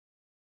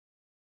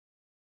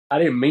I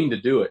didn't mean to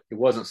do it. It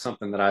wasn't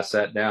something that I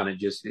sat down. It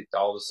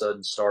all of a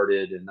sudden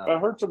started. And I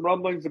heard some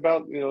rumblings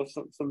about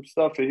some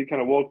stuff that he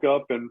kind of woke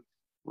up and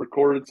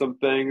recorded some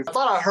things. I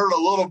thought I heard a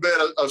little bit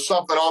of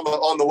something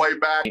on the way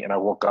back, and I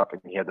woke up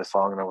and he had this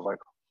song, and I was like,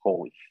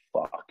 "Holy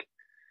fuck!"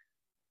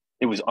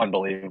 It was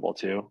unbelievable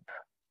too.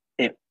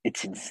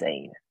 It's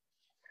insane.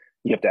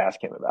 You have to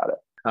ask him about it.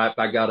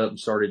 I got up and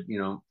started,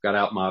 got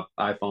out my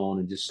iPhone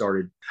and just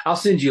started. I'll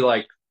send you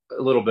like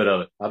a little bit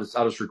of it. I'll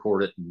just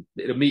record it, and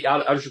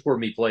I'll just record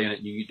me playing it,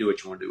 and you do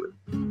what you want to do with it.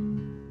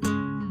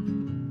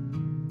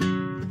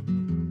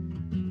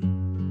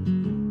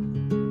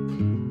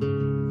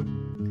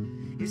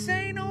 This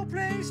ain't no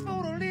place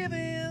for the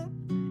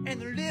living, and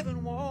the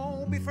living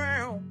won't be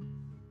found.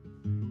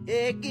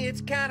 It gets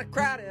kind of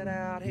crowded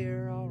out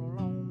here all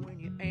alone when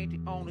you ain't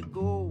the only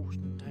ghost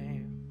in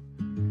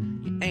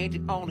town. You ain't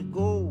the only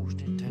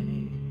ghost in town.